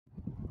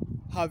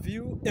Have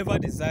you ever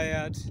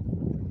desired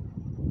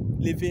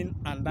living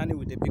and dining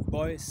with the big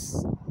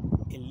boys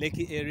in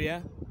Lekki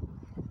area?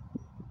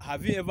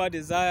 Have you ever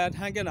desired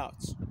hanging out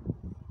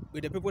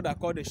with the people that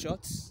call the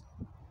shots?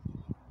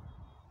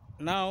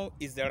 Now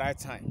is the right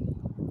time.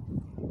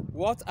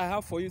 What I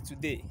have for you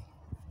today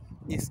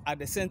is at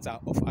the center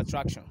of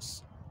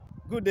attractions.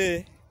 Good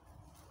day,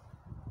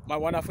 my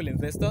wonderful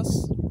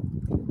investors.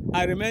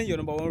 I remain your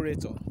number one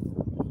rater,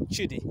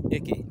 Chidi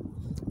Eke.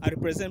 I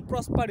represent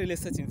Prosper Real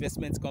Estate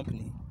Investment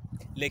Company,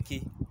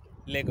 Lekki,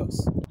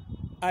 Lagos.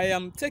 I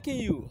am taking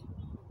you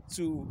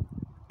to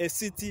a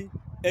city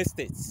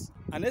estate,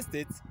 an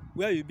estate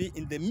where you'll be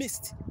in the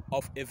midst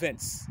of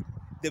events,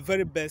 the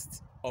very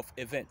best of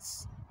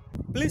events.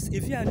 Please,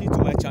 if you are new to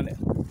my channel,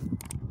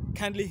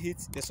 kindly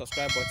hit the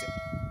subscribe button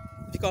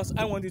because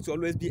I want you to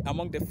always be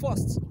among the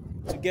first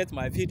to get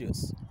my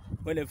videos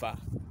whenever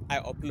I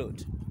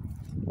upload.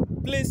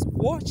 Please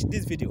watch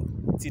this video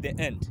till the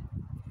end.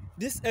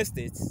 This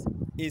estate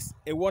is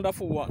a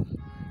wonderful one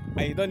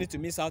and you don't need to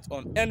miss out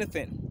on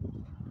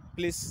anything.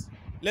 Please,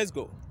 let's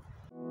go.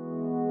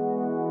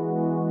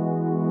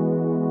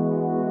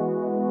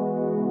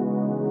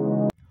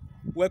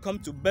 Welcome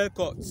to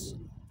Belcourt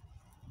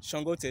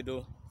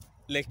Sangotedo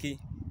Lekki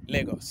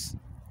Lagos.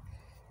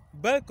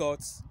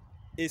 Belcourt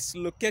is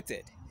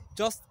located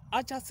just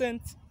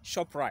adjacent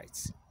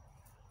ShopRite.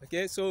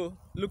 Okay, so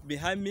look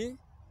behind me.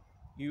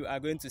 You are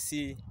going to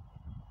see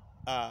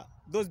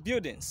those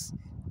buildings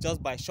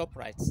just by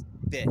ShopRite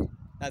there.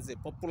 That's a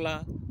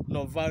popular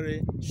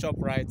Novare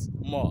ShopRite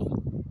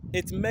Mall.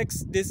 It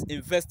makes this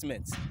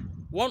investment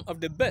one of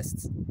the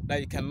best that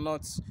you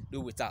cannot do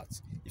without.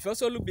 If you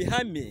also look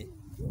behind me,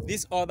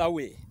 this other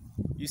way,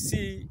 you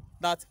see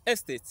that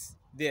estate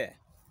there.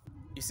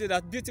 You see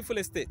that beautiful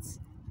estate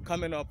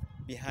coming up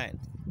behind.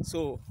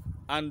 So,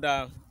 and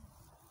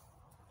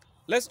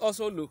let's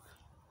also look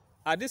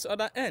at this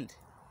other end.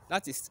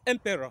 That is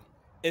Emperor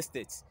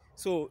Estate.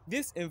 So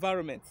this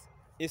environment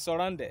is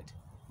surrounded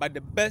by the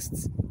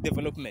best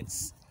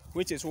developments,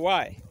 which is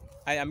why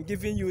I am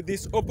giving you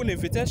this open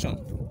invitation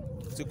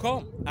to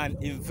come and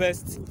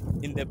invest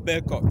in the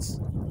Belcourt.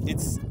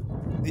 It's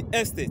the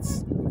estate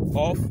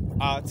of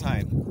our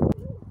time.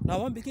 Now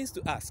one begins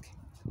to ask,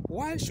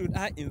 why should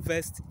I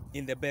invest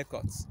in the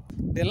Belcourt?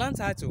 The land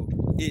title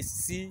is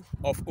C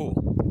of O.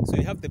 So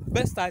you have the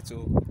best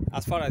title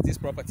as far as this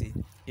property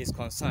is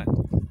concerned.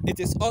 It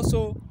is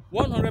also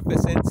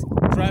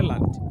 100% dry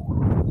land.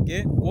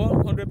 Okay,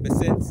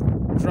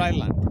 100% dry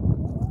land.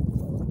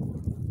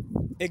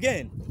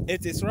 Again,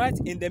 it is right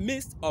in the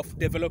midst of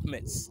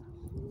developments.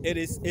 It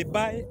is a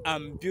buy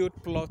and build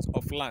plot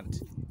of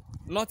land.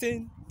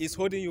 Nothing is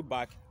holding you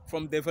back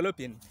from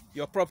developing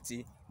your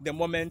property the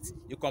moment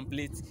you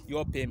complete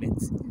your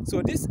payment.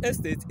 So this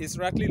estate is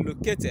rightly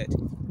located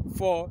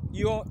for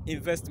your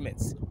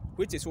investments,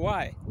 which is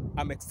why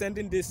I'm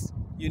extending this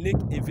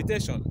unique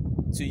invitation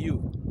to you.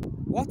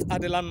 What are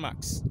the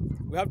landmarks?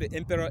 We have the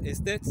Emperor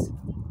Estate,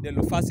 the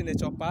Lufasi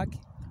Nature Park,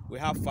 we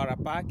have Farah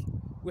Park,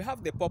 we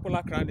have the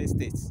popular Crown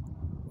Estate,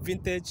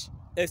 Vintage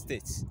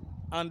Estates,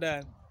 and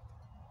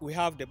we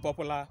have the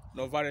popular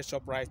Novare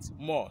ShopRite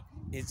Mall.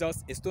 It's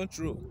just a stone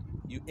throw.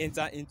 You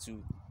enter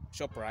into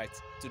ShopRite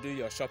to do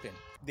your shopping.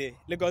 The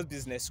Lagos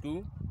Business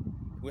School,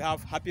 we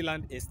have Happy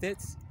Land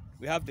Estates,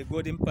 we have the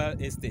Golden Pearl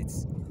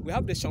Estates, we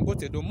have the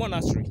Sangotedo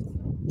Monastery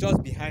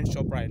just behind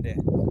ShopRite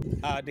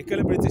there. The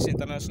Kelly British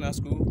International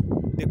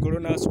School, the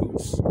Corona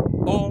Schools,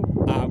 all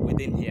are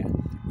within here,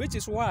 which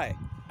is why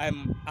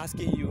I'm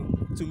asking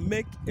you to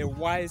make a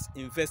wise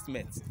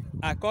investment.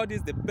 I call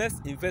this the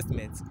best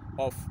investment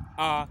of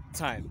our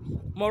time.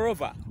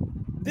 Moreover,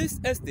 this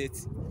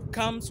estate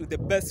comes with the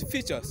best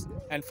features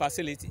and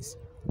facilities.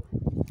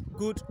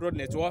 Good road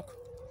network,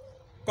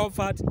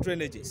 covered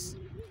drainages,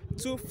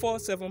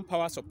 24/7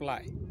 power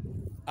supply,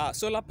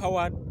 solar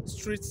powered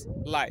street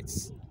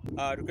lights,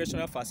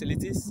 recreational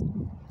facilities,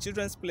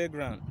 children's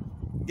playground,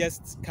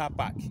 guest car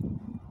park,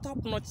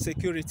 top-notch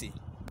security,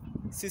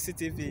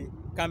 CCTV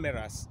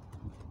cameras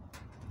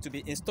to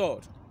be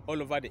installed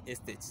all over the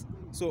estate.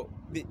 So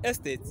the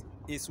estate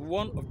is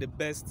one of the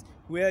best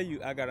where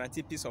you are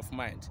guaranteed peace of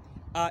mind.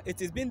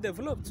 It is being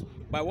developed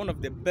by one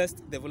of the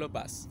best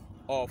developers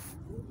of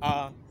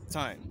our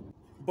time,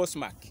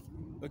 Bosmark.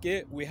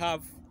 Okay, we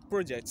have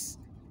projects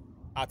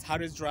at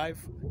Harris Drive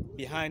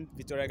behind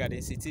Victoria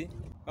Garden City.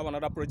 We have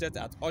another project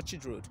at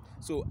Orchard Road.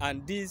 So,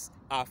 and these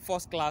are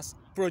first-class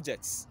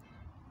projects,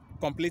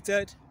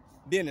 completed,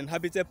 being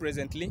inhabited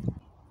presently,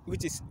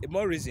 which is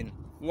more reason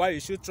why you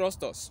should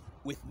trust us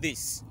with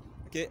this.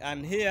 Okay,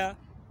 and here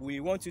we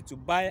want you to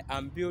buy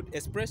and build,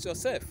 express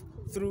yourself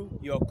through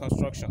your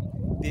construction.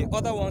 The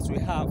other ones we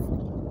have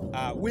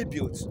are we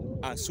built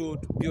and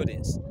sold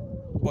buildings,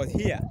 but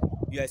here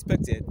you are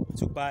expected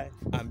to buy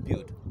and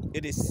build.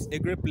 It is a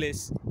great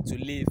place to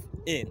live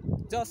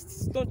in.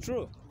 Just don't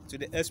throw to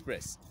the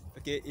express.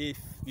 Okay, if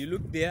you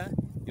look there,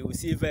 you will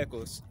see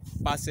vehicles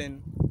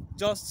passing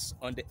just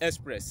on the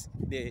express,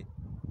 the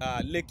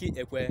Lekki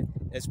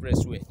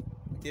Expressway.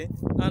 Okay,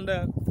 and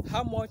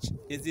how much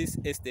is this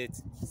estate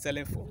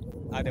selling for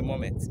at the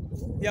moment?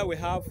 Here we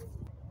have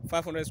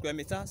 500 square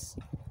meters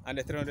and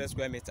the 300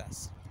 square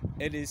meters.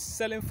 It is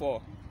selling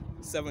for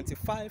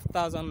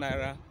 75,000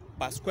 naira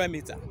per square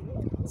meter.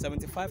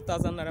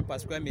 75,000 naira per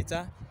square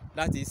meter.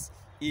 That is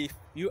if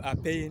you are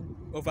paying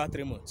over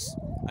 3 months,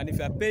 and if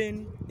you are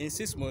paying in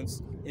 6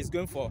 months, it's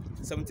going for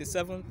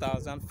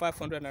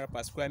 77,500 naira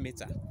per square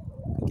meter.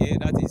 Okay,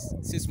 that is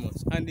 6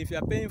 months. And if you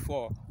are paying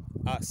for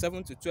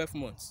 7 to 12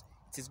 months,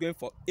 it is going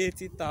for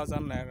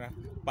 80,000 naira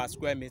per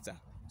square meter.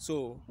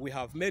 So we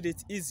have made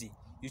it easy.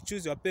 You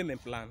choose your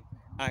payment plan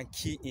and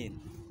key in.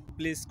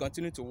 Please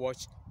continue to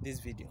watch this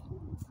video.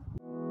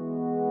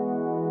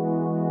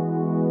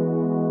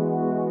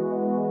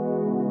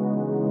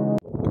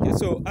 Okay,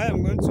 so I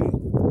am going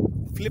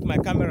to flip my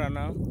camera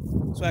now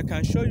so I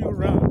can show you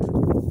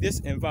around this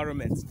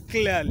environment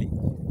clearly.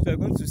 So you're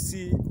going to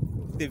see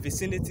the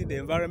vicinity, the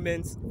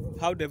environment,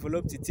 how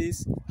developed it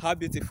is, how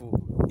beautiful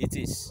it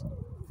is.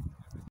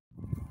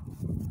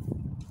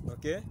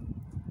 Okay,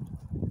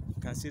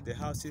 you can see the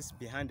houses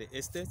behind the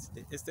estate.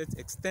 The estate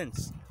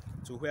extends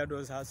to where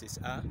those houses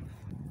are.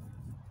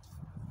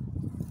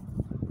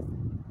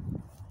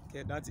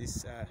 Okay, that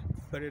is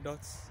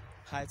Peridot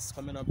Heights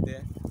coming up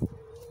there.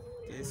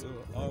 Okay, so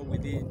all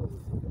within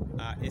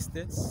our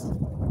estates.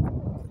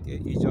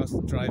 Okay, you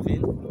just drive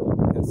in,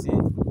 you can see.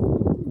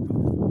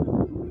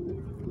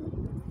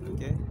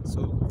 Okay,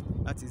 so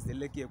that is the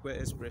Lekki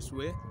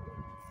Expressway.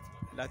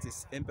 That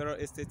is Emperor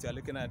Estate you are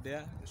looking at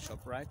there,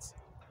 ShopRite.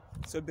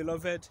 So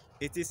beloved,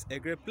 it is a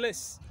great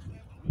place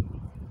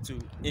to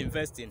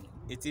invest in.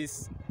 It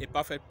is a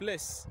perfect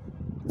place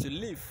to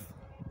live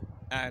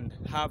and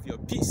have your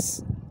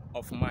peace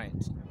of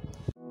mind.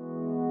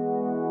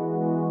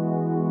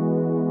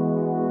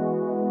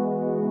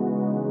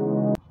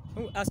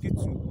 When we ask you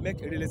to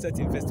make a real estate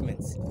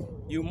investment,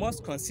 you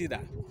must consider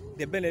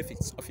the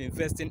benefits of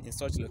investing in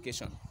such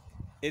location.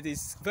 It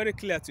is very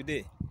clear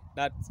today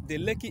that the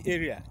Lekki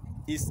area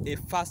is a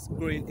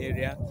fast-growing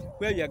area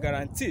where you are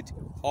guaranteed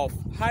of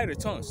high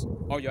returns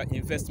on your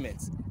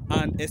investments,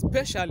 and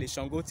especially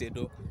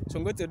Sangotedo.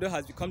 Sangotedo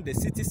has become the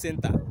city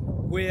center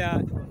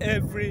where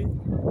every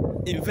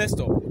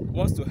investor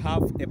wants to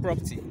have a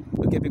property,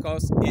 okay,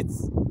 because it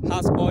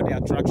has all the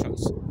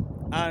attractions.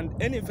 And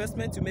any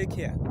investment you make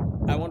here,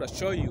 I want to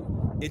show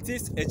you, it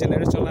is a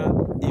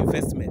generational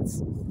investment,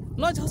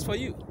 not just for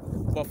you,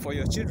 but for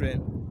your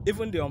children,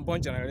 even the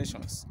unborn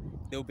generations.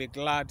 They will be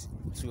glad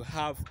to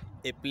have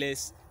a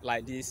place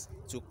like this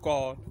to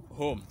call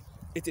home.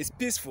 It is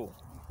peaceful,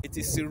 it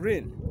is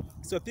serene.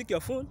 So pick your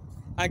phone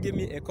and give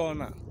me a call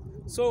now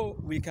so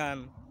we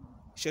can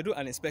schedule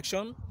an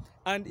inspection.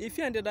 And if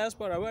you're in the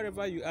diaspora,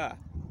 wherever you are,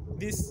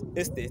 this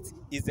estate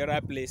is the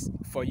right place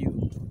for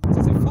you. It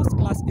is a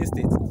first-class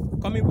estate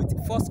coming with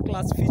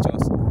first-class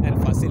features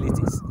and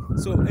facilities.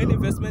 So any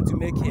investment you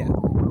make here,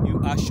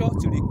 you are sure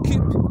to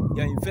recoup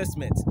your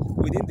investment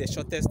within the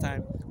shortest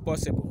time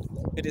possible.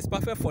 It is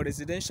perfect for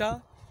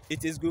residential,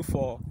 it is good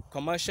for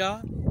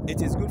commercial,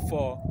 it is good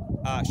for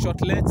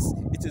shortlets,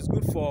 it is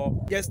good for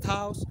guest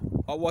house,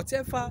 or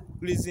whatever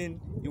reason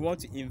you want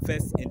to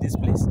invest in this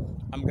place.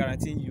 I'm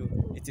guaranteeing you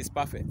it is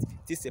perfect.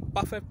 It is a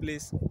perfect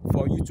place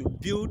for you to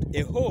build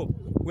a home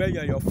where you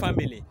and your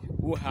family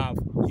will have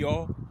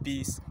your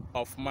peace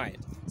of mind.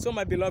 So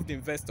my beloved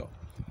investor,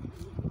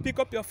 pick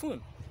up your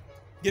phone,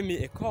 give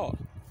me a call.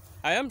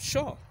 I am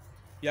sure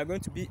you are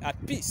going to be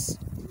at peace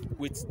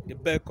with the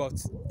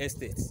Belcourt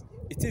Estate.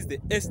 It is the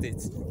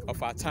estate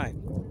of our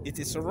time. It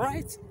is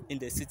right in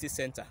the city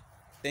center.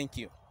 Thank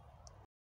you.